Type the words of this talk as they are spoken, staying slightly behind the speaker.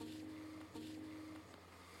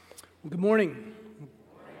Good morning.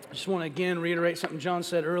 I just want to again reiterate something John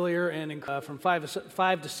said earlier, and from 5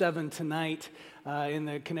 to 7 tonight in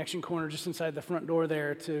the connection corner just inside the front door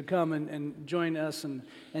there to come and join us and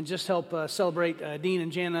just help celebrate Dean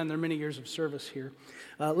and Jana and their many years of service here.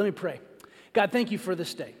 Let me pray. God, thank you for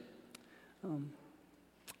this day.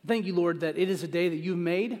 Thank you, Lord, that it is a day that you've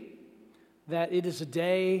made, that it is a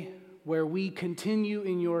day where we continue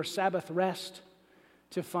in your Sabbath rest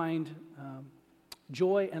to find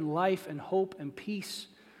joy and life and hope and peace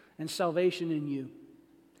and salvation in you.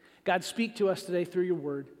 God, speak to us today through your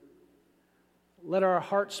word. Let our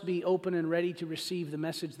hearts be open and ready to receive the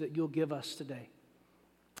message that you'll give us today.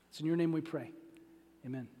 It's in your name we pray.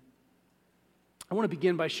 Amen. I want to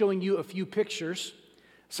begin by showing you a few pictures.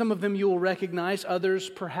 Some of them you will recognize, others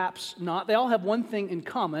perhaps not. They all have one thing in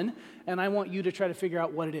common, and I want you to try to figure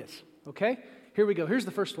out what it is. Okay? Here we go. Here's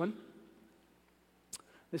the first one.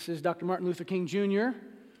 This is Dr. Martin Luther King Jr.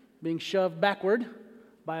 being shoved backward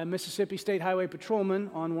by a Mississippi State Highway patrolman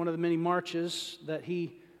on one of the many marches that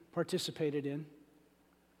he participated in.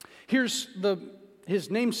 Here's his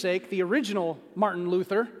namesake, the original Martin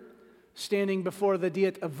Luther, standing before the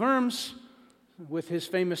Diet of Worms with his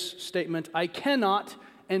famous statement, "I cannot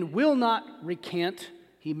and will not recant."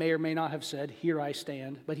 He may or may not have said, "Here I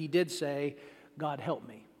stand," but he did say, "God help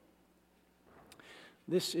me."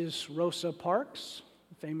 This is Rosa Parks.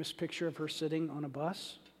 Famous picture of her sitting on a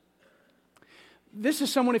bus. This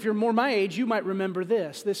is someone, if you're more my age, you might remember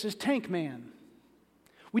this. This is Tank Man.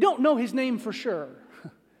 We don't know his name for sure.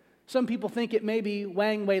 Some people think it may be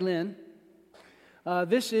Wang Weilin.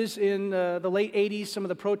 This is in the late 80s, some of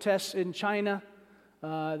the protests in China.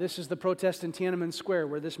 This is the protest in Tiananmen Square,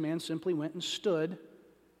 where this man simply went and stood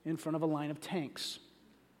in front of a line of tanks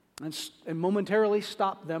and momentarily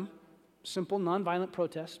stopped them. Simple, nonviolent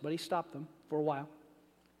protest, but he stopped them for a while.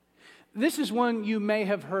 This is one you may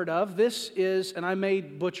have heard of. This is, and I may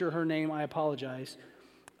butcher her name, I apologize,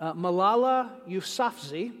 Malala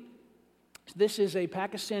Yousafzai. This is a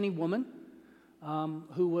Pakistani woman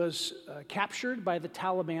who was captured by the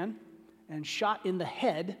Taliban and shot in the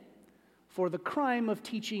head for the crime of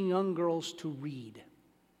teaching young girls to read.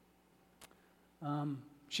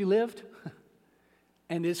 She lived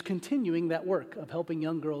and is continuing that work of helping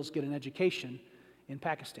young girls get an education in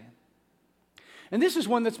Pakistan. And this is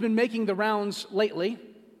one that's been making the rounds lately.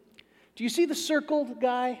 Do you see the circled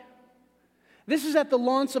guy? This is at the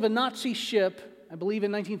launch of a Nazi ship, I believe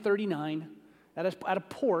in 1939, at a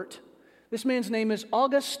port. This man's name is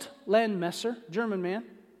August Landmesser, German man.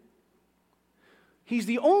 He's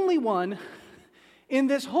the only one in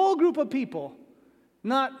this whole group of people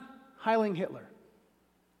not Heiling Hitler.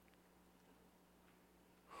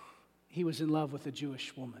 He was in love with a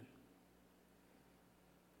Jewish woman.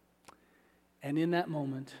 And in that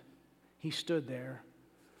moment, he stood there,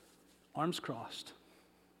 arms crossed.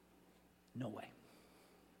 No way.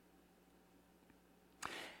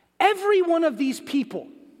 Every one of these people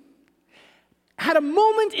had a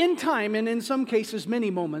moment in time, and in some cases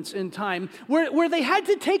many moments in time, where they had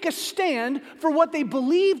to take a stand for what they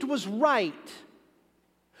believed was right.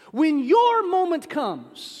 When your moment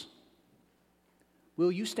comes,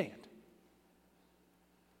 will you stand?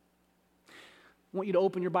 I want you to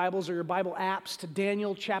open your Bibles or your Bible apps to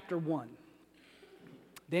Daniel chapter 1.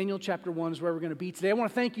 Daniel chapter 1 is where we're going to be today. I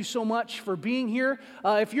want to thank you so much for being here.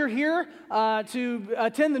 If you're here to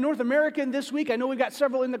attend the North American this week, I know we've got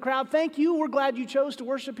several in the crowd. Thank you. We're glad you chose to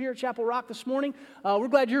worship here at Chapel Rock this morning. We're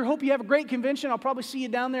glad you're here. Hope you have a great convention. I'll probably see you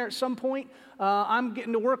down there at some point. I'm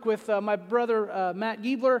getting to work with my brother Matt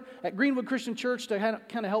Giebler at Greenwood Christian Church to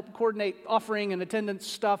kind of help coordinate offering and attendance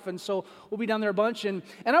stuff, and so we'll be down there a bunch. And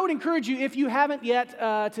I would encourage you, if you haven't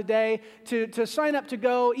yet today, to sign up to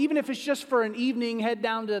go, even if it's just for an evening. Head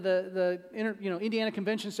down to the Indiana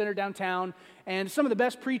Convention Center downtown, and some of the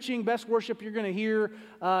best preaching, best worship you're going to hear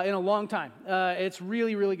in a long time. It's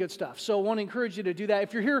really, really good stuff. So I want to encourage you to do that.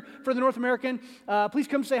 If you're here for the North American, please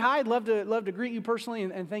come say hi. I'd love to greet you personally,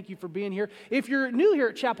 and thank you for being here. If you're new here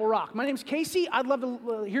at Chapel Rock, my name's Casey. I'd love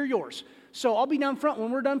to hear yours. So I'll be down front.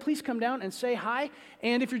 When we're done, please come down and say hi.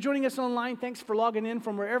 And if you're joining us online, thanks for logging in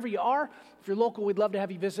from wherever you are. If you're local, we'd love to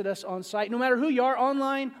have you visit us on site. No matter who you are,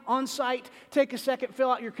 online, on site, take a second,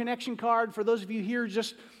 fill out your connection card. For those of you here,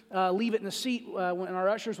 just leave it in the seat, and our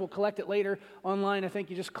ushers will collect it later. Online, I think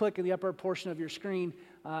you just click in the upper portion of your screen,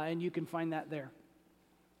 and you can find that there.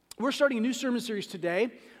 We're starting a new sermon series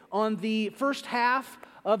today on the first half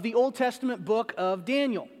of the Old Testament book of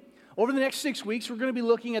Daniel. Over the next 6 weeks, we're going to be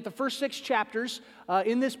looking at the first 6 chapters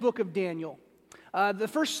in this book of Daniel. The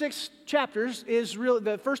first 6 chapters is really,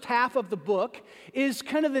 the first half of the book is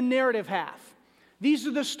kind of the narrative half. These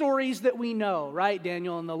are the stories that we know, right?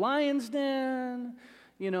 Daniel in the lion's den,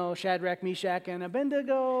 Shadrach, Meshach, and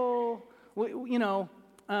Abednego,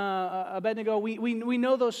 Abednego. We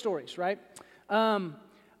know those stories, right?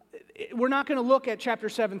 We're not going to look at chapter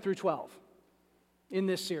 7 through 12 in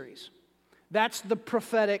this series. That's the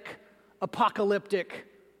prophetic, apocalyptic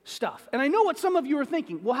stuff. And I know what some of you are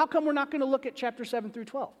thinking. Well, how come we're not going to look at chapter 7 through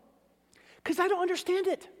 12? Because I don't understand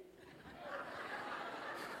it.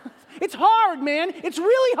 It's hard, man. It's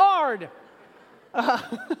really hard.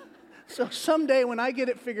 So someday when I get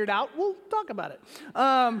it figured out, we'll talk about it.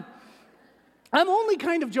 I'm only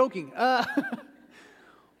kind of joking.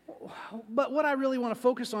 But what I really want to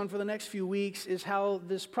focus on for the next few weeks is how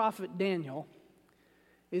this prophet Daniel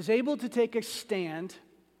is able to take a stand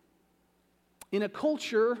in a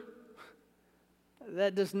culture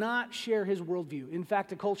that does not share his worldview. In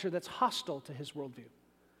fact, a culture that's hostile to his worldview.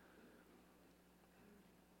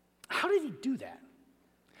 How did he do that?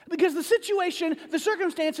 Because the situation, the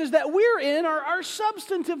circumstances that we're in are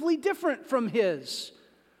substantively different from his.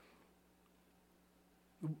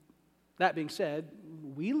 That being said,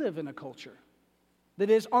 we live in a culture that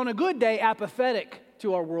is, on a good day, apathetic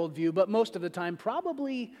to our worldview, but most of the time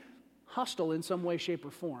probably hostile in some way, shape, or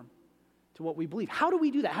form to what we believe. How do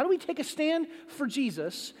we do that? How do we take a stand for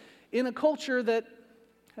Jesus in a culture that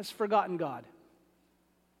has forgotten God?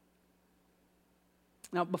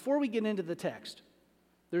 Now, before we get into the text,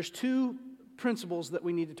 there's two principles that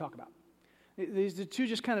we need to talk about. These are two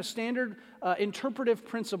just kind of standard interpretive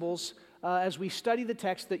principles as we study the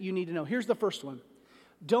text that you need to know. Here's the first one.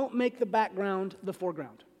 Don't make the background the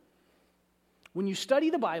foreground. When you study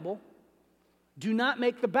the Bible, do not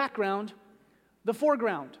make the background the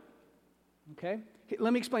foreground. Okay?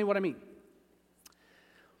 Let me explain what I mean.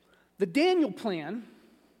 The Daniel plan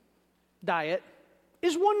diet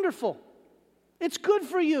is wonderful. It's good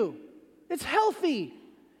for you. It's healthy.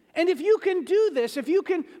 And if you can do this, if you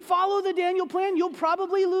can follow the Daniel plan, you'll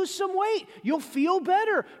probably lose some weight. You'll feel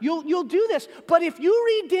better. You'll do this. But if you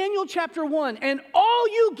read Daniel chapter 1 and all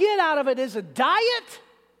you get out of it is a diet,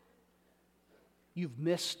 you've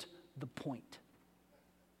missed the point.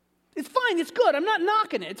 It's fine. It's good. I'm not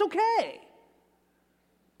knocking it. It's okay.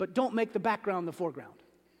 But don't make the background the foreground.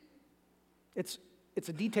 It's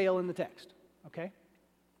a detail in the text, okay?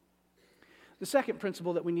 The second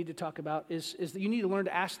principle that we need to talk about is that you need to learn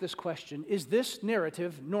to ask this question: is this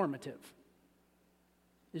narrative normative?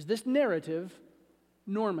 Is this narrative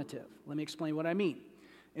normative? Let me explain what I mean.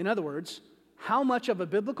 In other words, how much of a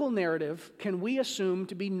biblical narrative can we assume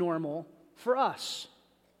to be normal for us?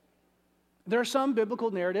 There are some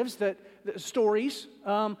biblical narratives, stories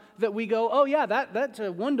that we go, oh yeah, that's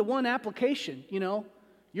a one-to-one application,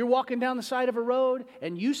 You're walking down the side of a road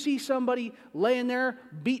and you see somebody laying there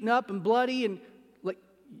beaten up and bloody, and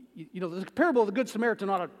the parable of the Good Samaritan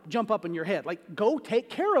ought to jump up in your head. Go take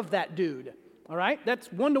care of that dude. All right?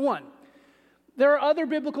 That's one-to-one. There are other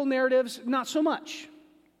biblical narratives, not so much.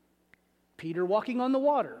 Peter walking on the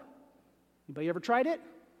water. Anybody ever tried it?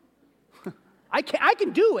 I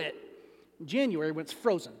can do it. In January when it's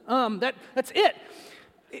frozen. That's it.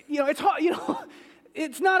 It's hard.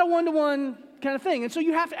 It's not a one-to-one kind of thing. And so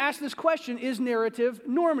you have to ask this question: is narrative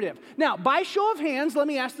normative? Now, by show of hands, let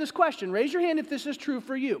me ask this question. Raise your hand if this is true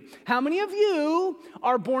for you. How many of you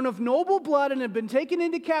are born of noble blood and have been taken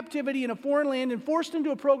into captivity in a foreign land and forced into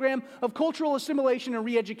a program of cultural assimilation and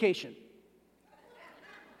re-education?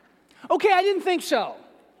 Okay, I didn't think so.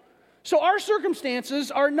 So our circumstances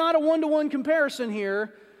are not a one-to-one comparison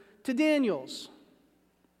here to Daniel's.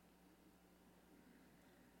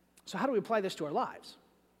 So how do we apply this to our lives?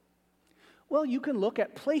 Well, you can look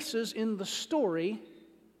at places in the story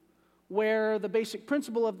where the basic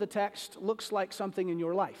principle of the text looks like something in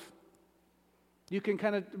your life. You can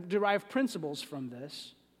kind of derive principles from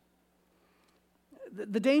this.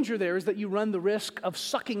 The danger there is that you run the risk of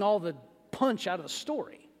sucking all the punch out of the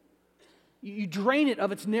story. You drain it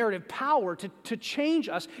of its narrative power to change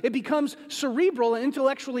us. It becomes cerebral and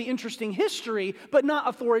intellectually interesting history, but not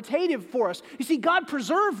authoritative for us. You see, God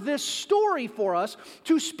preserved this story for us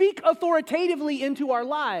to speak authoritatively into our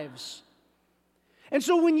lives. And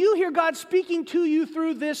so when you hear God speaking to you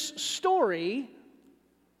through this story,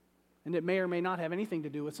 and it may or may not have anything to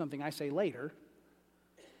do with something I say later,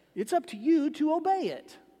 it's up to you to obey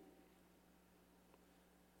it.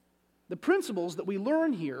 The principles that we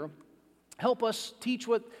learn here help us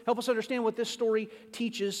understand what this story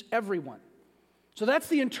teaches everyone. So that's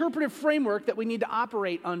the interpretive framework that we need to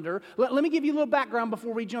operate under. Let me give you a little background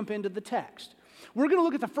before we jump into the text. We're going to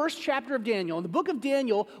look at the first chapter of Daniel. And the book of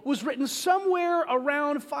Daniel was written somewhere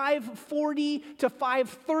around 540 to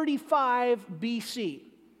 535 BC.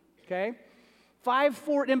 Okay?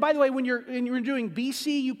 540, and by the way, when you're doing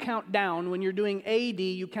BC, you count down. When you're doing AD,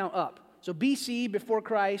 you count up. So BC, before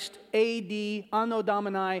Christ, AD, Anno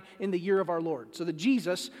Domini, in the year of our Lord. So that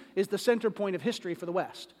Jesus is the center point of history for the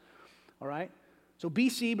West. All right? So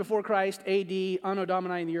BC, before Christ, AD, Anno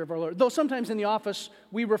Domini, in the year of our Lord. Though sometimes in the office,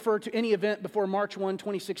 we refer to any event before March 1,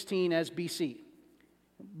 2016 as BC,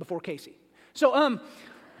 before Casey. So, a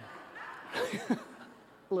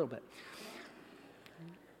little bit.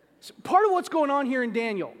 So part of what's going on here in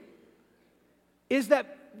Daniel is that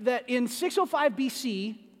in 605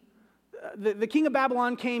 BC, the king of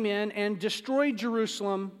Babylon came in and destroyed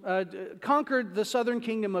Jerusalem, conquered the southern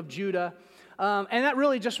kingdom of Judah, and that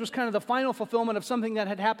really just was kind of the final fulfillment of something that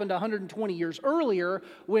had happened 120 years earlier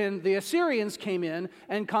when the Assyrians came in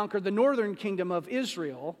and conquered the northern kingdom of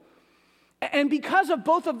Israel. And because of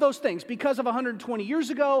both of those things, because of 120 years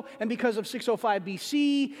ago and because of 605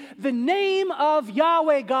 BC, the name of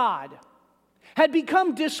Yahweh God had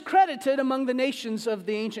become discredited among the nations of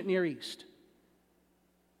the ancient Near East.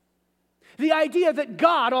 The idea that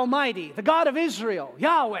God Almighty, the God of Israel,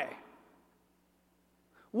 Yahweh,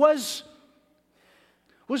 was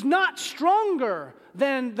not stronger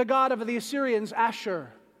than the God of the Assyrians,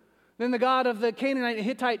 Ashur, than the God of the Canaanite and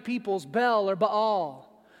Hittite peoples, Bel or Baal,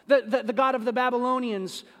 the God of the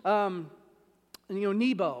Babylonians,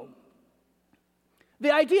 Nebo.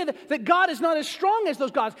 The idea that God is not as strong as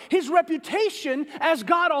those gods. His reputation as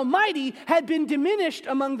God Almighty had been diminished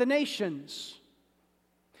among the nations.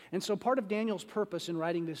 And so part of Daniel's purpose in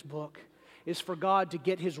writing this book is for God to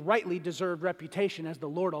get his rightly deserved reputation as the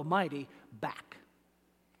Lord Almighty back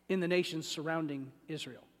in the nations surrounding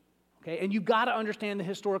Israel. Okay? And you've got to understand the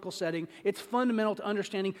historical setting. It's fundamental to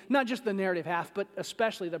understanding not just the narrative half, but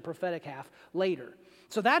especially the prophetic half later.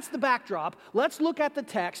 So that's the backdrop. Let's look at the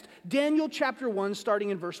text, Daniel chapter 1, starting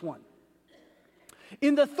in verse 1.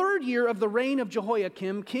 In the 3rd year of the reign of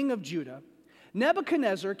Jehoiakim, king of Judah,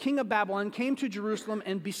 Nebuchadnezzar, king of Babylon, came to Jerusalem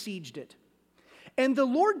and besieged it. And the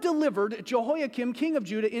Lord delivered Jehoiakim, king of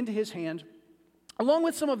Judah, into his hand, along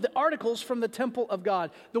with some of the articles from the temple of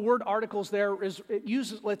God. The word articles there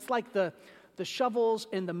it's like the shovels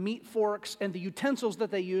and the meat forks and the utensils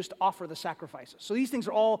that they used to offer the sacrifices. So these things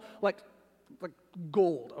are all like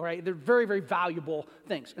gold, all right? They're very, very valuable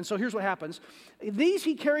things. And so here's what happens. These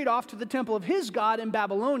he carried off to the temple of his God in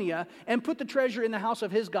Babylonia and put the treasure in the house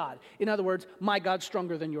of his God. In other words, my God's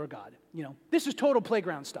stronger than your God. You know, this is total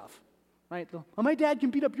playground stuff, right? My dad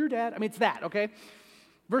can beat up your dad. I mean, it's that, okay?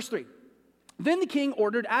 Verse 3. Then the king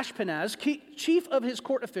ordered Ashpenaz, chief of his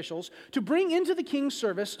court officials, to bring into the king's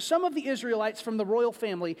service some of the Israelites from the royal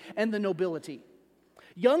family and the nobility.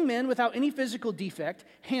 Young men without any physical defect,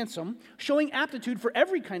 handsome, showing aptitude for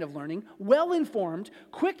every kind of learning, well-informed,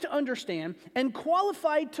 quick to understand, and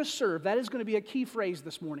qualified to serve. That is going to be a key phrase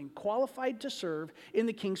this morning, qualified to serve in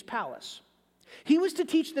the king's palace. He was to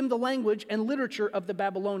teach them the language and literature of the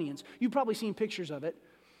Babylonians. You've probably seen pictures of it.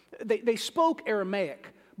 They spoke Aramaic,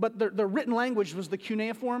 but their written language was the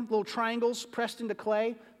cuneiform, little triangles pressed into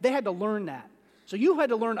clay. They had to learn that. So you had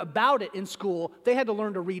to learn about it in school. They had to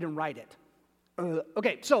learn to read and write it.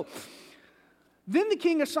 Okay, so then the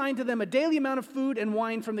king assigned to them a daily amount of food and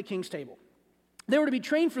wine from the king's table. They were to be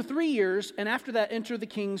trained for 3 years, and after that enter the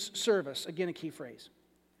king's service. Again, a key phrase.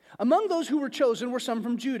 Among those who were chosen were some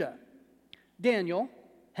from Judah: Daniel,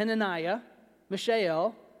 Hananiah,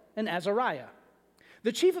 Mishael, and Azariah.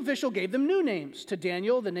 The chief official gave them new names. To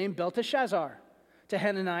Daniel, the name Belteshazzar. To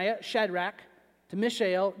Hananiah, Shadrach. To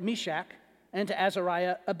Mishael, Meshach. And to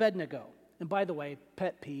Azariah, Abednego. And by the way,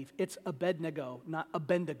 pet peeve, it's Abednego, not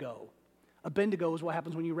Abednego. Abednego is what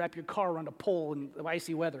happens when you wrap your car around a pole in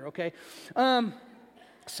icy weather, okay?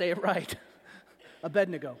 Say it right.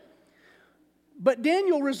 Abednego. But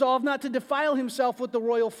Daniel resolved not to defile himself with the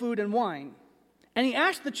royal food and wine. And he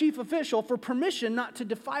asked the chief official for permission not to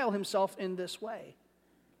defile himself in this way.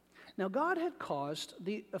 Now, God had caused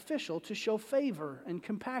the official to show favor and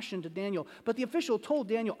compassion to Daniel. But the official told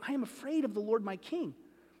Daniel, I am afraid of the Lord my king,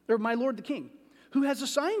 or my lord the king, who has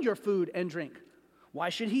assigned your food and drink. Why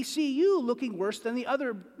should he see you looking worse than the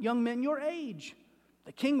other young men your age?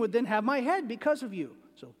 The king would then have my head because of you.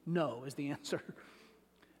 So no is the answer.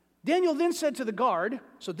 Daniel then said to the guard,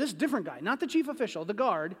 so this different guy, not the chief official, the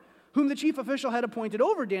guard, whom the chief official had appointed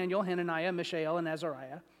over Daniel, Hananiah, Mishael, and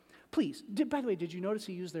Azariah. Please, by the way, did you notice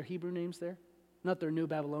he used their Hebrew names there? Not their new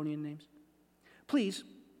Babylonian names. Please,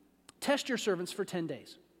 test your servants for 10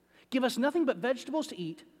 days. Give us nothing but vegetables to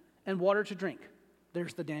eat and water to drink.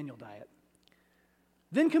 There's the Daniel diet.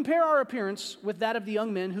 Then compare our appearance with that of the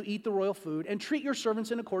young men who eat the royal food and treat your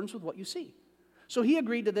servants in accordance with what you see. So he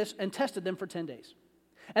agreed to this and tested them for 10 days.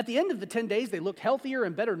 At the end of the 10 days, they looked healthier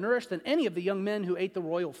and better nourished than any of the young men who ate the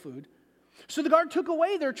royal food. So the guard took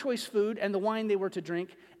away their choice food and the wine they were to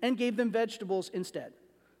drink and gave them vegetables instead.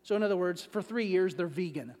 So in other words, for 3 years, they're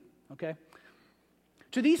vegan, okay?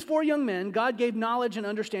 To these 4 young men, God gave knowledge and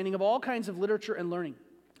understanding of all kinds of literature and learning.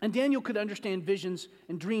 And Daniel could understand visions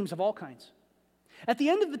and dreams of all kinds. At the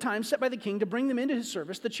end of the time set by the king to bring them into his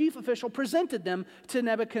service, the chief official presented them to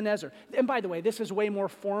Nebuchadnezzar. And by the way, this is way more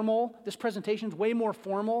formal. This presentation is way more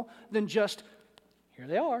formal than just, here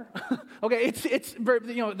they are. Okay, it's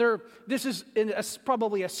this is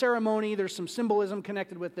probably a ceremony. There's some symbolism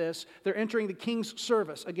connected with this. They're entering the king's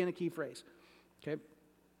service. Again, a key phrase. Okay.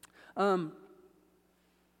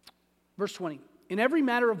 Verse 20. In every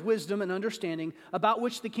matter of wisdom and understanding about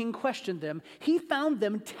which the king questioned them, he found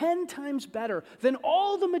them 10 times better than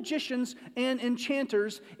all the magicians and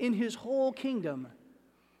enchanters in his whole kingdom.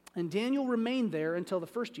 And Daniel remained there until the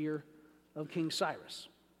first year of King Cyrus.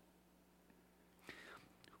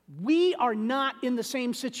 We are not in the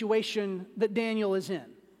same situation that Daniel is in.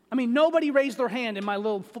 I mean, nobody raised their hand in my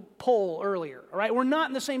little poll earlier, all right? We're not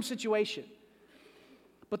in the same situation.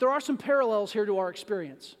 But there are some parallels here to our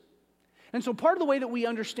experience. And so part of the way that we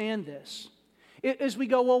understand this is we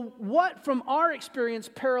go, well, what from our experience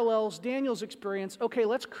parallels Daniel's experience? Okay,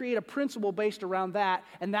 let's create a principle based around that,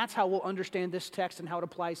 and that's how we'll understand this text and how it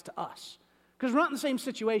applies to us. Because we're not in the same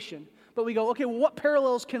situation, but we go, okay, well, what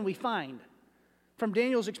parallels can we find from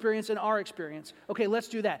Daniel's experience and our experience? Okay, let's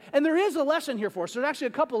do that. And there is a lesson here for us. There's actually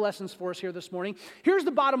a couple of lessons for us here this morning. Here's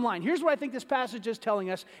the bottom line. Here's what I think this passage is telling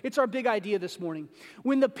us. It's our big idea this morning.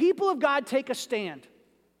 When the people of God take a stand,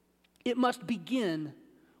 it must begin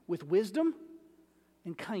with wisdom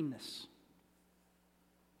and kindness.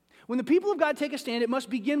 When the people of God take a stand, it must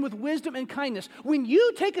begin with wisdom and kindness. When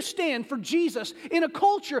you take a stand for Jesus in a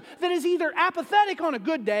culture that is either apathetic on a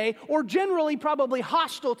good day or generally probably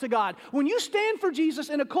hostile to God, when you stand for Jesus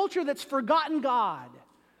in a culture that's forgotten God,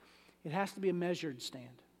 it has to be a measured stand.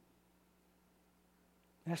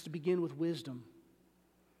 It has to begin with wisdom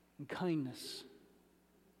and kindness.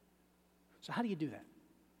 So how do you do that?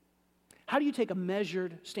 How do you take a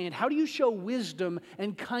measured stand? How do you show wisdom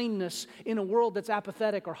and kindness in a world that's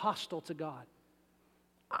apathetic or hostile to God?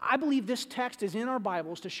 I believe this text is in our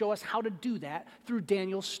Bibles to show us how to do that through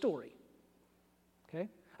Daniel's story. Okay?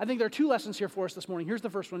 I think there are 2 lessons here for us this morning. Here's the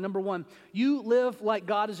first one. Number 1, you live like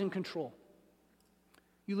God is in control.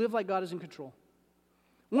 You live like God is in control.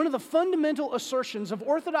 One of the fundamental assertions of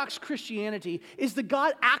Orthodox Christianity is that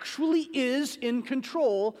God actually is in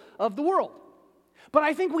control of the world. But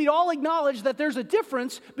I think we'd all acknowledge that there's a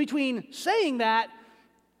difference between saying that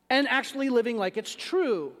and actually living like it's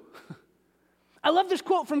true. I love this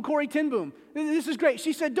quote from Corrie ten Boom. This is great.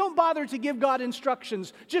 She said, "Don't bother to give God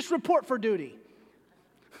instructions. Just report for duty."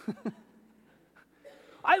 We'd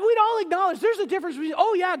all acknowledge there's a difference between,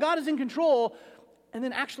 oh yeah, God is in control, and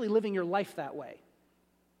then actually living your life that way.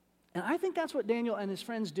 And I think that's what Daniel and his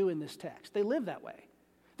friends do in this text. They live that way.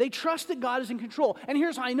 They trust that God is in control. And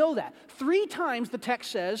here's how I know that. 3 times the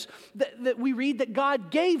text says that we read that God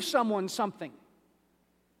gave someone something.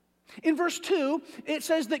 In verse 2, it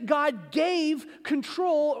says that God gave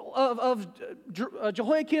control of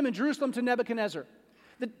Jehoiakim and Jerusalem to Nebuchadnezzar.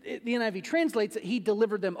 The NIV translates that he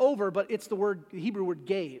delivered them over, but it's the Hebrew word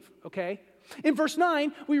gave, okay? In verse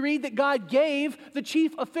 9, we read that God gave the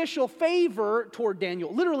chief official favor toward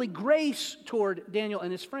Daniel, literally grace toward Daniel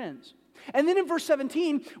and his friends. And then in verse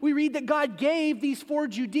 17, we read that God gave these 4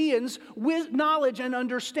 Judeans with knowledge and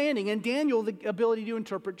understanding, and Daniel the ability to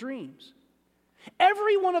interpret dreams.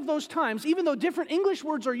 Every one of those times, even though different English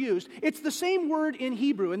words are used, it's the same word in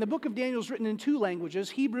Hebrew. And the book of Daniel is written in 2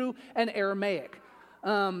 languages, Hebrew and Aramaic.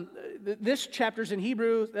 This chapter's in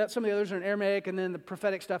Hebrew, some of the others are in Aramaic, and then the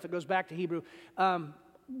prophetic stuff, it goes back to Hebrew. I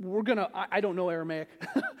don't know Aramaic,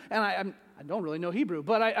 and I don't really know Hebrew,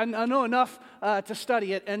 but I know enough to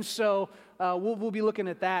study it, and so we'll be looking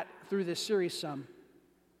at that through this series some.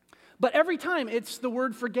 But every time it's the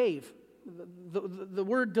word forgave, the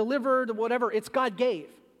word delivered, whatever, it's God gave.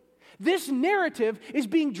 This narrative is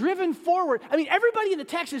being driven forward. I mean, everybody in the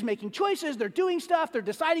text is making choices, they're doing stuff, they're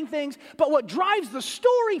deciding things, but what drives the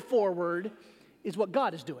story forward is what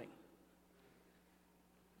God is doing.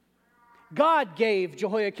 God gave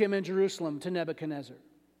Jehoiakim and Jerusalem to Nebuchadnezzar.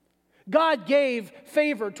 God gave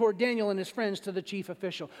favor toward Daniel and his friends to the chief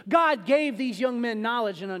official. God gave these young men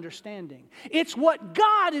knowledge and understanding. It's what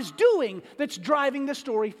God is doing that's driving the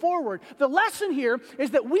story forward. The lesson here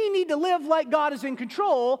is that we need to live like God is in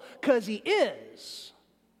control because He is.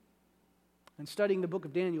 And studying the book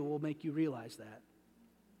of Daniel will make you realize that.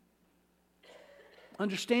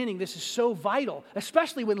 Understanding this is so vital,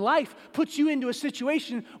 especially when life puts you into a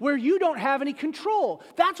situation where you don't have any control.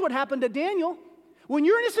 That's what happened to Daniel. When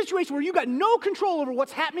you're in a situation where you got no control over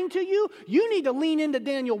what's happening to you, you need to lean into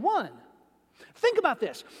Daniel 1. Think about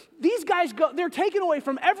this. These guys they're taken away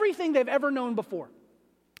from everything they've ever known before.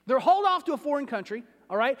 They're hauled off to a foreign country,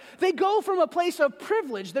 all right? They go from a place of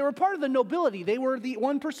privilege. They were part of the nobility. They were the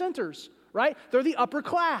 1%ers, right? They're the upper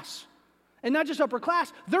class. And not just upper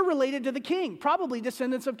class, they're related to the king, probably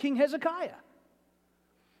descendants of King Hezekiah.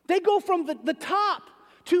 They go from the top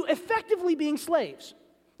to effectively being slaves.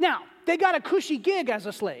 Now, they got a cushy gig as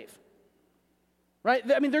a slave, right?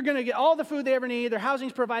 I mean, they're going to get all the food they ever need. Their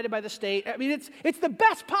housing's provided by the state. I mean, it's the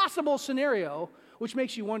best possible scenario, which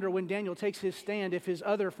makes you wonder when Daniel takes his stand if his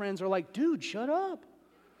other friends are like, dude, shut up.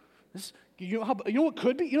 You know what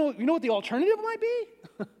could be? You know what the alternative might be?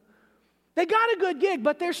 They got a good gig,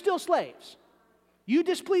 but they're still slaves. You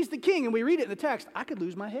displease the king, and we read it in the text, I could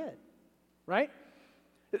lose my head, right?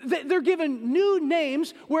 They're given new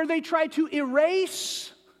names where they try to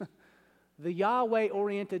erase the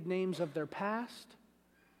Yahweh-oriented names of their past.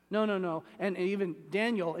 No. And even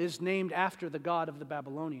Daniel is named after the god of the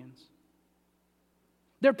Babylonians.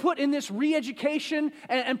 They're put in this re-education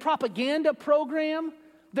and propaganda program.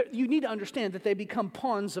 You need to understand that they become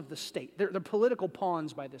pawns of the state. They're political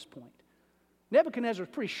pawns by this point. Nebuchadnezzar is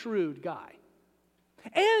a pretty shrewd guy.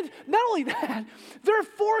 And not only that, they're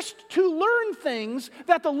forced to learn things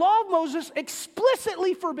that the law of Moses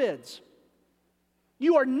explicitly forbids.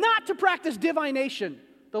 You are not to practice divination,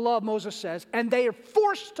 the law of Moses says, and they are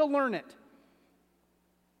forced to learn it.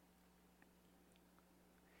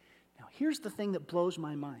 Now, here's the thing that blows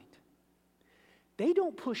my mind. They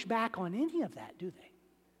don't push back on any of that, do they?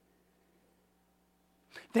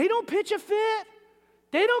 They don't pitch a fit.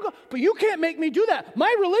 They don't go, but you can't make me do that.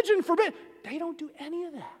 My religion forbids. They don't do any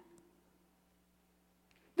of that.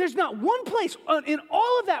 There's not one place in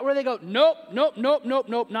all of that where they go, nope,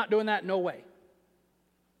 not doing that, no way.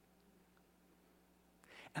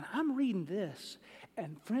 And I'm reading this,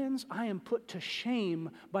 and friends, I am put to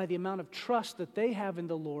shame by the amount of trust that they have in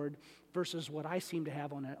the Lord versus what I seem to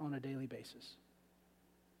have on a daily basis.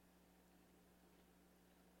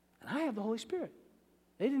 And I have the Holy Spirit.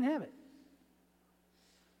 They didn't have it.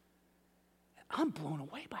 I'm blown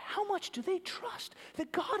away by how much do they trust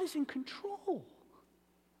that God is in control.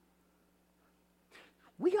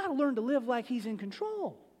 We got to learn to live like He's in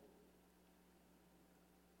control.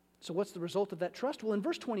 So what's the result of that trust? Well, in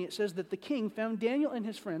verse 20 it says that the king found Daniel and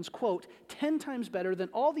his friends, quote, 10 times better than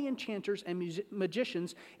all the enchanters and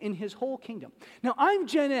magicians in his whole kingdom. Now, I'm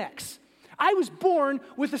Gen X. I was born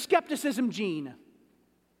with the skepticism gene.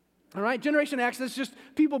 All right, Generation X, that's just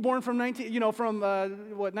people born from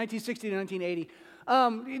 1960 to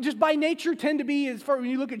 1980. Just by nature tend to be, as far when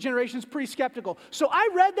you look at generations, pretty skeptical. So I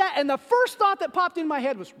read that, and the first thought that popped in my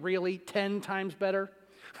head was, really, 10 times better?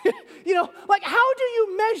 How do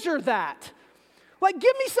you measure that?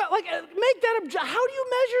 Give me some, make that, how do you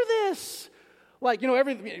measure this?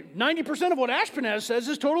 90% of what Ashpenaz says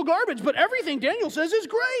is total garbage, but everything Daniel says is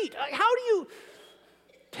great. How do you,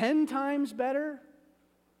 10 times better?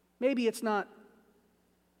 Maybe it's not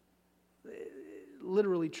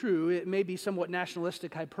literally true. It may be somewhat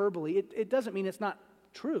nationalistic hyperbole. It doesn't mean it's not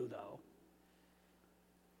true, though.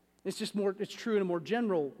 It's just it's true in a more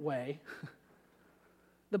general way.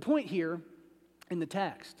 The point here in the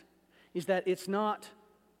text is that it's not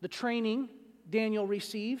the training Daniel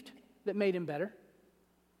received that made him better.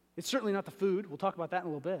 It's certainly not the food. We'll talk about that in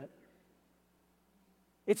a little bit.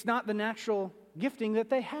 It's not the natural gifting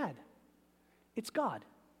that they had. It's God.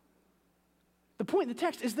 The point in the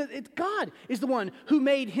text is that God is the one who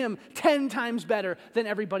made him 10 times better than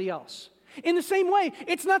everybody else. In the same way,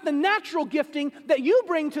 it's not the natural gifting that you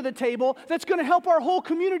bring to the table that's going to help our whole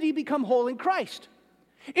community become whole in Christ.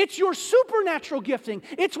 It's your supernatural gifting.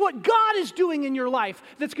 It's what God is doing in your life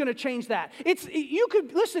that's going to change that.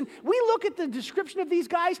 Listen, we look at the description of these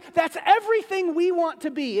guys, that's everything we want to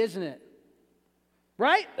be, isn't it?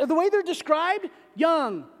 Right? The way they're described,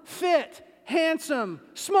 young, fit, handsome,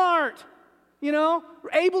 smart,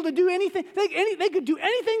 able to do anything. They could do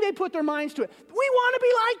anything they put their minds to it. We want to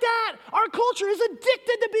be like that. Our culture is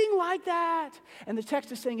addicted to being like that. And the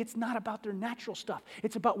text is saying it's not about their natural stuff.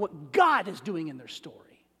 It's about what God is doing in their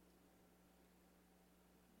story.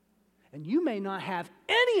 And you may not have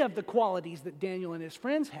any of the qualities that Daniel and his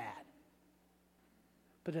friends had.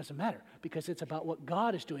 But it doesn't matter because it's about what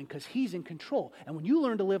God is doing because He's in control. And when you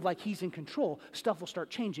learn to live like He's in control, stuff will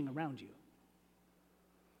start changing around you.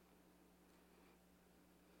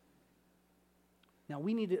 Now,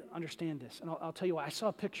 we need to understand this, and I'll tell you why. I saw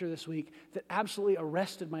a picture this week that absolutely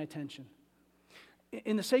arrested my attention.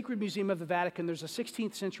 In the Sacred Museum of the Vatican, there's a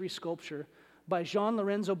 16th century sculpture by Gian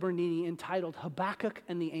Lorenzo Bernini entitled Habakkuk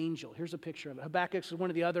and the Angel. Here's a picture of it. Habakkuk is one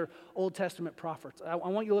of the other Old Testament prophets. I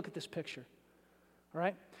want you to look at this picture. All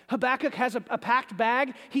right? Habakkuk has a packed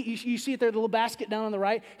bag. You see it there, the little basket down on the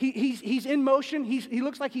right. He's in motion. He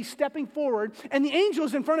looks like he's stepping forward, and the angel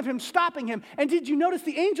is in front of him, stopping him. And did you notice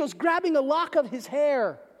the angel's grabbing a lock of his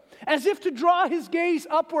hair, as if to draw his gaze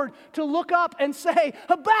upward, to look up and say,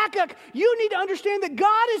 Habakkuk, you need to understand that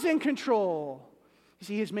God is in control. You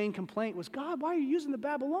see, his main complaint was, God, why are you using the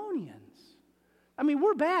Babylonians? I mean,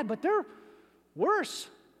 we're bad, but they're worse.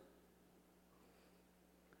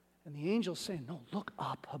 And the angel's saying, no, look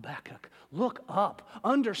up, Habakkuk. Look up.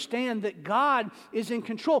 Understand that God is in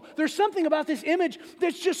control. There's something about this image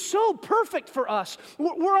that's just so perfect for us. We're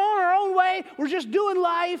on our own way. We're just doing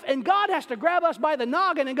life. And God has to grab us by the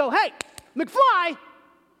noggin and go, hey, McFly,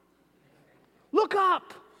 look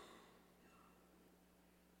up.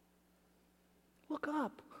 Look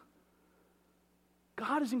up.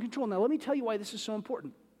 God is in control. Now, let me tell you why this is so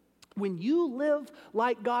important. When you live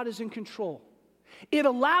like God is in control, it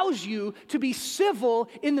allows you to be civil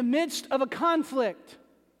in the midst of a conflict.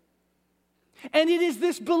 And it is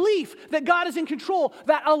this belief that God is in control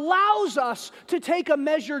that allows us to take a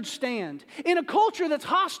measured stand. In a culture that's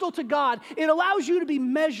hostile to God, it allows you to be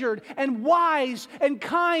measured and wise and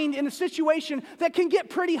kind in a situation that can get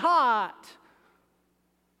pretty hot.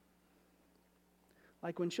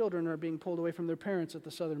 Like when children are being pulled away from their parents at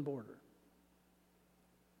the southern border.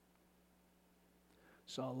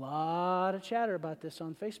 Saw a lot of chatter about this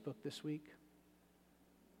on Facebook this week.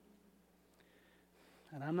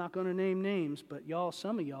 And I'm not going to name names, but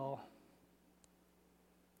some of y'all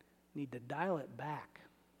need to dial it back.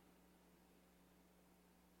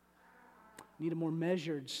 Need a more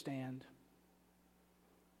measured stand.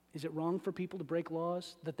 Is it wrong for people to break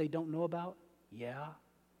laws that they don't know about? Yeah.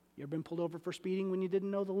 You ever been pulled over for speeding when you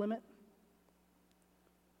didn't know the limit?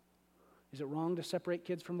 Is it wrong to separate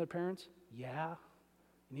kids from their parents? Yeah.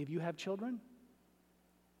 Any of you have children?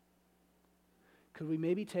 Could we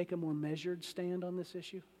maybe take a more measured stand on this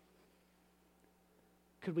issue?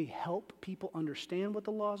 Could we help people understand what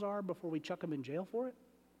the laws are before we chuck them in jail for it?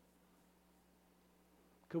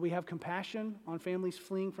 Could we have compassion on families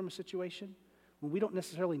fleeing from a situation when we don't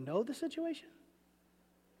necessarily know the situation?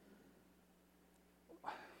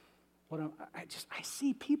 I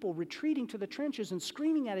see people retreating to the trenches and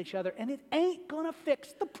screaming at each other, and it ain't going to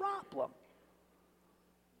fix the problem.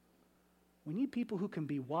 We need people who can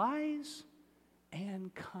be wise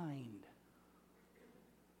and kind.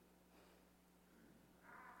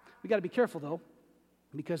 We got to be careful, though,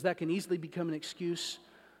 because that can easily become an excuse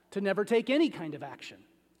to never take any kind of action.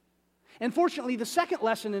 And fortunately, the second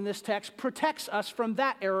lesson in this text protects us from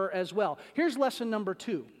that error as well. Here's lesson number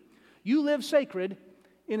 2. You live sacred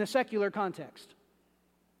in a secular context.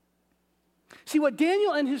 See, what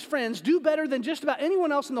Daniel and his friends do better than just about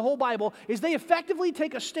anyone else in the whole Bible is they effectively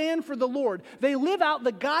take a stand for the Lord. They live out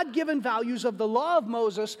the God-given values of the law of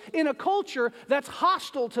Moses in a culture that's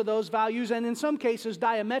hostile to those values and in some cases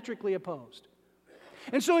diametrically opposed.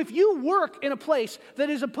 And so if you work in a place that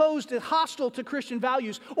is opposed and hostile to Christian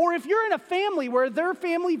values, or if you're in a family where their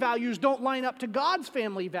family values don't line up to God's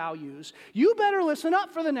family values, you better listen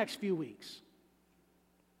up for the next few weeks.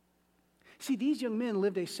 See, these young men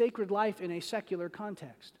lived a sacred life in a secular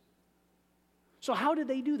context. So how did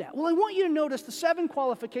they do that? Well, I want you to notice the 7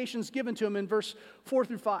 qualifications given to them in verse 4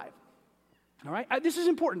 through 5. All right? This is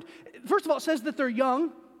important. First of all, it says that they're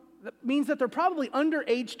young. That means that they're probably under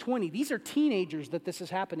age 20. These are teenagers that this is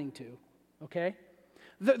happening to, okay?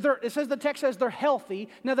 It says, the text says they're healthy.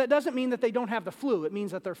 Now, that doesn't mean that they don't have the flu. It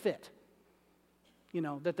means that they're fit. You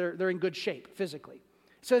know, that they're in good shape physically.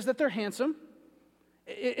 It says that they're handsome.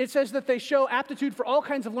 It says that they show aptitude for all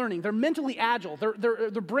kinds of learning. They're mentally agile. Their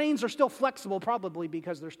brains are still flexible, probably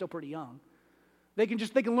because they're still pretty young. They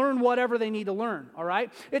can learn whatever they need to learn, all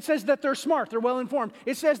right? It says that they're smart, they're well-informed.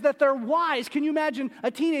 It says that they're wise. Can you imagine a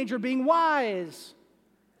teenager being wise?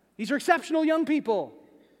 These are exceptional young people.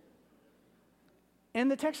 And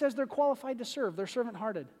the text says they're qualified to serve. They're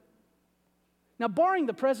servant-hearted. Now, barring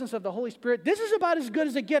the presence of the Holy Spirit, this is about as good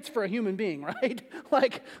as it gets for a human being, right?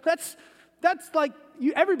 Like, that's like,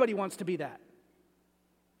 everybody wants to be that.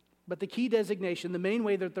 But the key designation, the main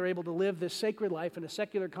way that they're able to live this sacred life in a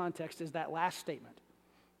secular context is that last statement.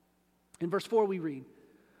 In verse 4 we read,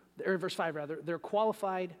 or verse 5 rather, they're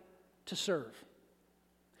qualified to serve.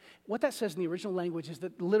 What that says in the original language is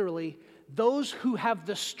that literally, those who have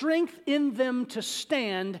the strength in them to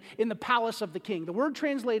stand in the palace of the king. The word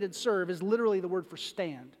translated serve is literally the word for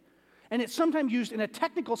stand. And it's sometimes used in a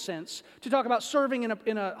technical sense to talk about serving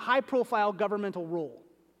in a high-profile governmental role.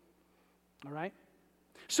 All right?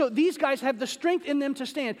 So these guys have the strength in them to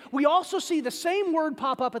stand. We also see the same word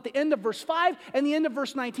pop up at the end of verse 5 and the end of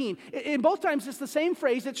verse 19. In both times, it's the same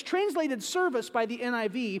phrase. It's translated service by the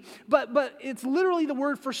NIV, but it's literally the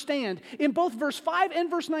word for stand. In both verse 5 and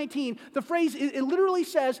verse 19, the phrase, it literally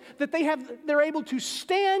says that they're able to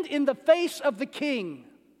stand in the face of the king.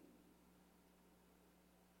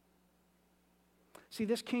 See,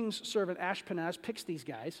 this king's servant Ashpenaz picks these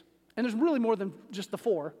guys. And there's really more than just the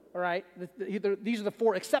four, all right? These are the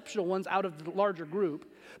four exceptional ones out of the larger group.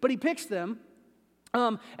 But he picks them.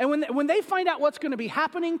 And when they find out what's going to be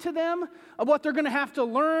happening to them, what they're going to have to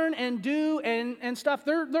learn and do and stuff,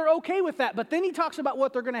 they're okay with that. But then he talks about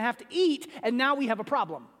what they're going to have to eat, and now we have a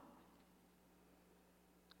problem.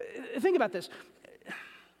 Think about this.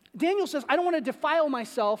 Daniel says, I don't want to defile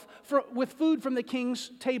myself with food from the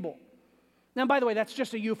king's table. Now, by the way, that's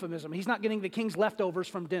just a euphemism. He's not getting the king's leftovers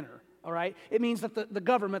from dinner, all right? It means that the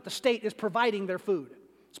government, the state, is providing their food.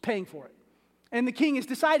 It's paying for it. And the king is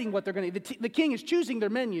deciding what they're going to eat. The king is choosing their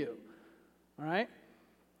menu, all right?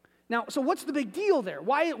 Now, so what's the big deal there?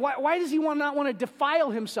 Why does he not want to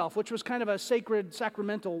defile himself, which was kind of a sacred,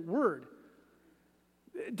 sacramental word?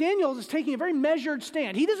 Daniel is taking a very measured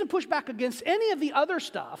stand. He doesn't push back against any of the other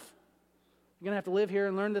stuff. You're going to have to live here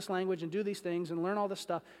and learn this language and do these things and learn all this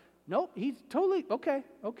stuff. Nope, he's totally,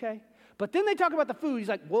 okay. But then they talk about the food. He's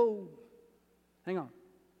like, whoa, hang on.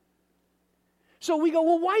 So we go,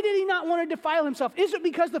 well, why did he not want to defile himself? Is it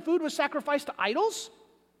because the food was sacrificed to idols?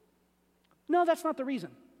 No, that's not the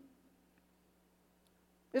reason.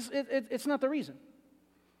 It's not the reason.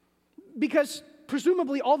 Because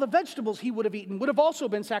presumably all the vegetables he would have eaten would have also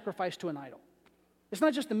been sacrificed to an idol. It's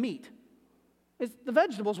not just the meat. The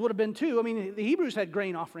vegetables would have been too. I mean, the Hebrews had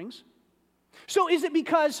grain offerings. So is it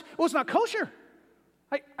because, well, it's not kosher?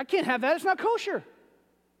 I can't have that. It's not kosher.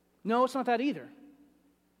 No, it's not that either.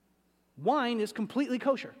 Wine is completely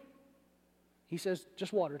kosher. He says,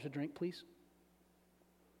 just water to drink, please.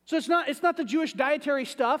 So it's not the Jewish dietary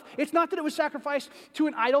stuff. It's not that it was sacrificed to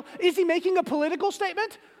an idol. Is he making a political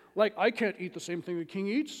statement? Like, I can't eat the same thing the king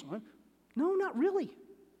eats? No, not really.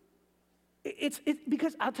 It's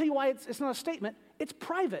because, I'll tell you why it's not a statement. It's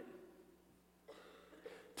private.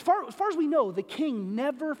 As far as we know, the king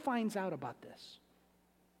never finds out about this.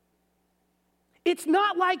 It's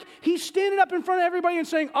not like he's standing up in front of everybody and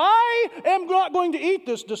saying, I am not going to eat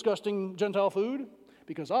this disgusting Gentile food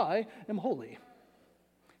because I am holy.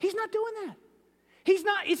 He's not doing that.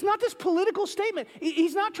 It's not this political statement.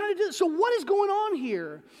 He's not trying to do this. So what is going on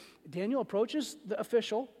here? Daniel approaches the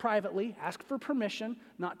official privately, asks for permission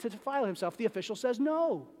not to defile himself. The official says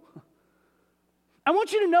no. I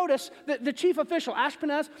want you to notice that the chief official,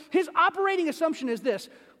 Ashpenaz, his operating assumption is this.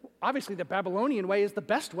 Obviously, the Babylonian way is the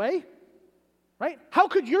best way, right? How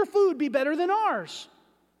could your food be better than ours?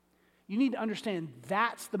 You need to understand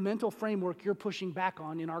that's the mental framework you're pushing back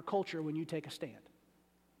on in our culture when you take a stand.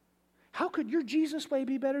 How could your Jesus way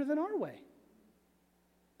be better than our way?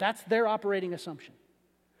 That's their operating assumption.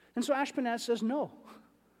 And so Ashpenaz says no.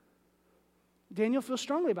 Daniel feels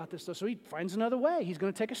strongly about this, though, so he finds another way. He's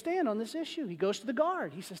going to take a stand on this issue. He goes to the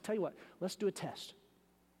guard. He says, tell you what, let's do a test.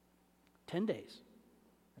 10 days.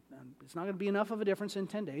 It's not going to be enough of a difference in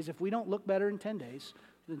 10 days. If we don't look better in 10 days,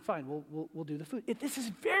 then fine, we'll do the food. This is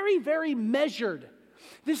very, very measured.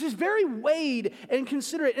 This is very weighed and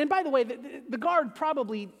considerate. And by the way, the guard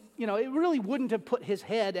probably, it really wouldn't have put his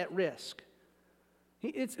head at risk.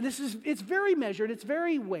 It's very measured, it's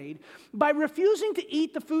very weighed. By refusing to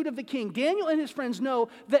eat the food of the king, Daniel and his friends know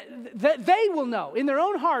that they will know in their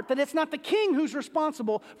own heart that it's not the king who's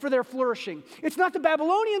responsible for their flourishing. It's not the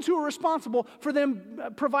Babylonians who are responsible for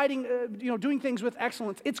them providing, doing things with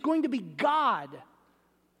excellence. It's going to be God.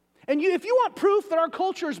 And if you want proof that our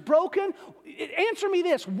culture is broken, answer me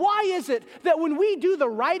this. Why is it that when we do the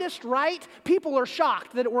rightest right, people are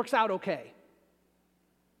shocked that it works out okay?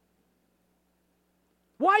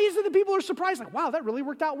 Why is it that people are surprised? Like, wow, that really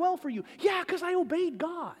worked out well for you. Yeah, because I obeyed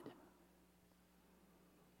God.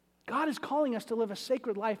 God is calling us to live a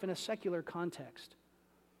sacred life in a secular context.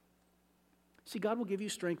 See, God will give you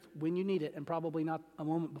strength when you need it and probably not a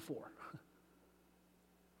moment before.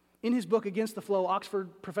 In his book, Against the Flow,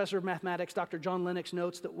 Oxford professor of mathematics, Dr. John Lennox,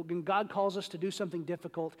 notes that when God calls us to do something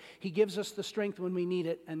difficult, he gives us the strength when we need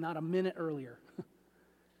it and not a minute earlier. And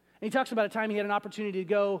he talks about a time he had an opportunity to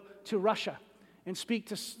go to Russia and speak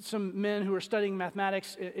to some men who were studying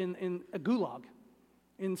mathematics in a gulag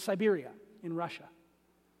in Siberia, in Russia.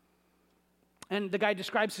 And the guy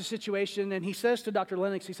describes the situation, and he says to Dr.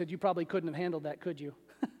 Lennox, he said, you probably couldn't have handled that, could you?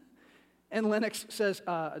 And Lennox says,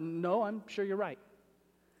 no, I'm sure you're right.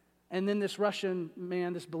 And then this Russian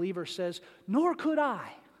man, this believer says, nor could I.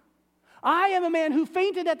 I am a man who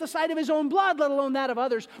fainted at the sight of his own blood, let alone that of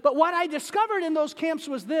others. But what I discovered in those camps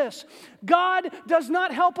was this: God does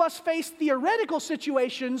not help us face theoretical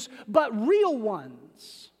situations, but real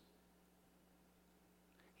ones.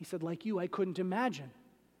 He said, like you, I couldn't imagine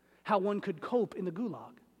how one could cope in the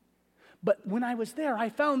gulag. But when I was there, I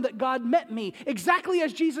found that God met me exactly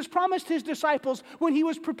as Jesus promised his disciples when he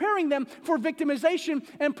was preparing them for victimization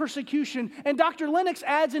and persecution. And Dr. Lennox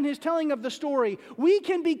adds in his telling of the story, we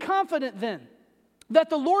can be confident then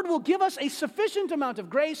that the Lord will give us a sufficient amount of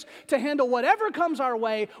grace to handle whatever comes our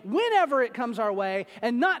way, whenever it comes our way,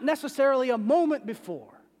 and not necessarily a moment before.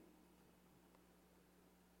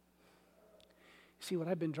 See, what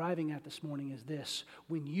I've been driving at this morning is this: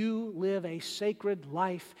 when you live a sacred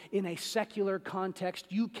life in a secular context,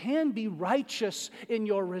 you can be righteous in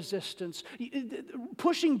your resistance.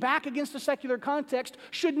 Pushing back against a secular context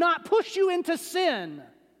should not push you into sin.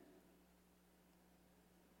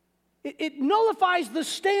 It nullifies the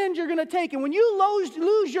stand you're going to take. And when you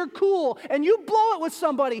lose your cool and you blow it with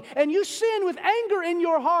somebody and you sin with anger in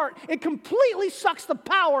your heart, it completely sucks the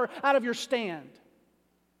power out of your stand.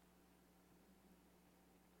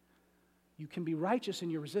 You can be righteous in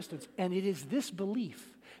your resistance, and it is this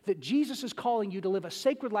belief that Jesus is calling you to live a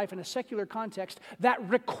sacred life in a secular context that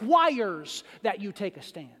requires that you take a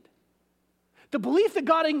stand. The belief that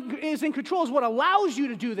God is in control is what allows you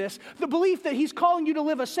to do this. The belief that he's calling you to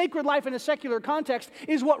live a sacred life in a secular context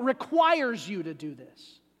is what requires you to do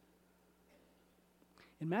this.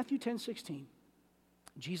 In Matthew 10:16,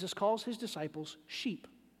 Jesus calls his disciples sheep,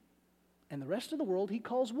 and the rest of the world he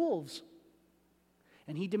calls wolves.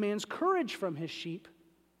 And he demands courage from his sheep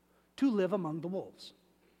to live among the wolves.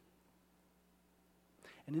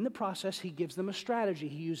 And in the process, he gives them a strategy.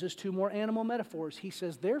 He uses two more animal metaphors. He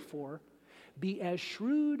says, therefore, be as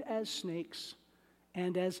shrewd as snakes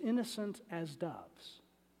and as innocent as doves.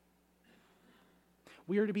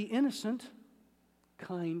 We are to be innocent,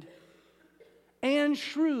 kind, and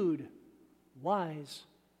shrewd, wise,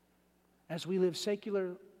 as we live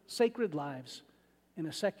sacred lives in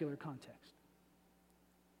a secular context.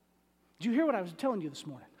 Did you hear what I was telling you this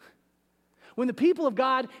morning? When the people of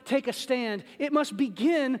God take a stand, it must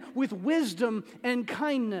begin with wisdom and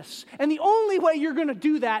kindness. And the only way you're going to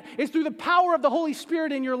do that is through the power of the Holy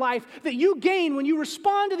Spirit in your life that you gain when you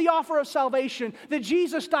respond to the offer of salvation that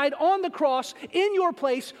Jesus died on the cross in your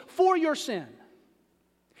place for your sin.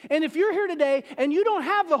 And if you're here today and you don't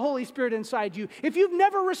have the Holy Spirit inside you, if you've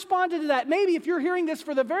never responded to that, maybe if you're hearing this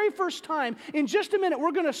for the very first time, in just a minute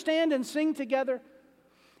we're going to stand and sing together.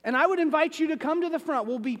 And I would invite you to come to the front.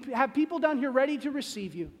 We'll have people down here ready to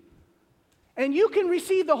receive you. And you can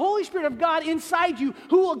receive the Holy Spirit of God inside you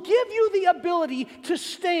who will give you the ability to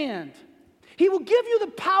stand. He will give you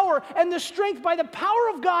the power and the strength by the power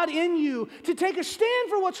of God in you to take a stand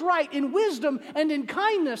for what's right in wisdom and in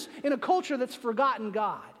kindness in a culture that's forgotten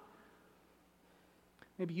God.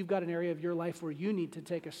 Maybe you've got an area of your life where you need to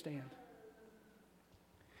take a stand.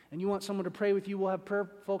 And you want someone to pray with you. We'll have prayer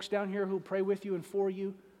folks down here who will pray with you and for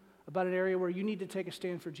you about an area where you need to take a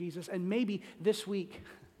stand for Jesus. And maybe this week,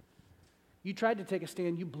 you tried to take a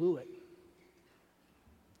stand, you blew it.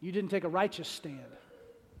 You didn't take a righteous stand.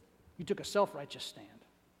 You took a self-righteous stand.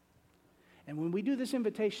 And when we do this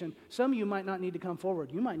invitation, some of you might not need to come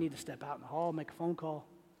forward. You might need to step out in the hall, make a phone call,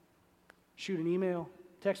 shoot an email,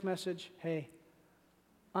 text message. Hey,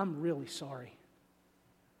 I'm really sorry.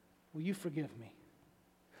 Will you forgive me?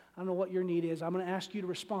 I don't know what your need is. I'm going to ask you to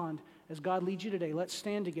respond as God leads you today. Let's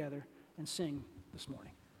stand together and sing this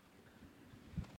morning.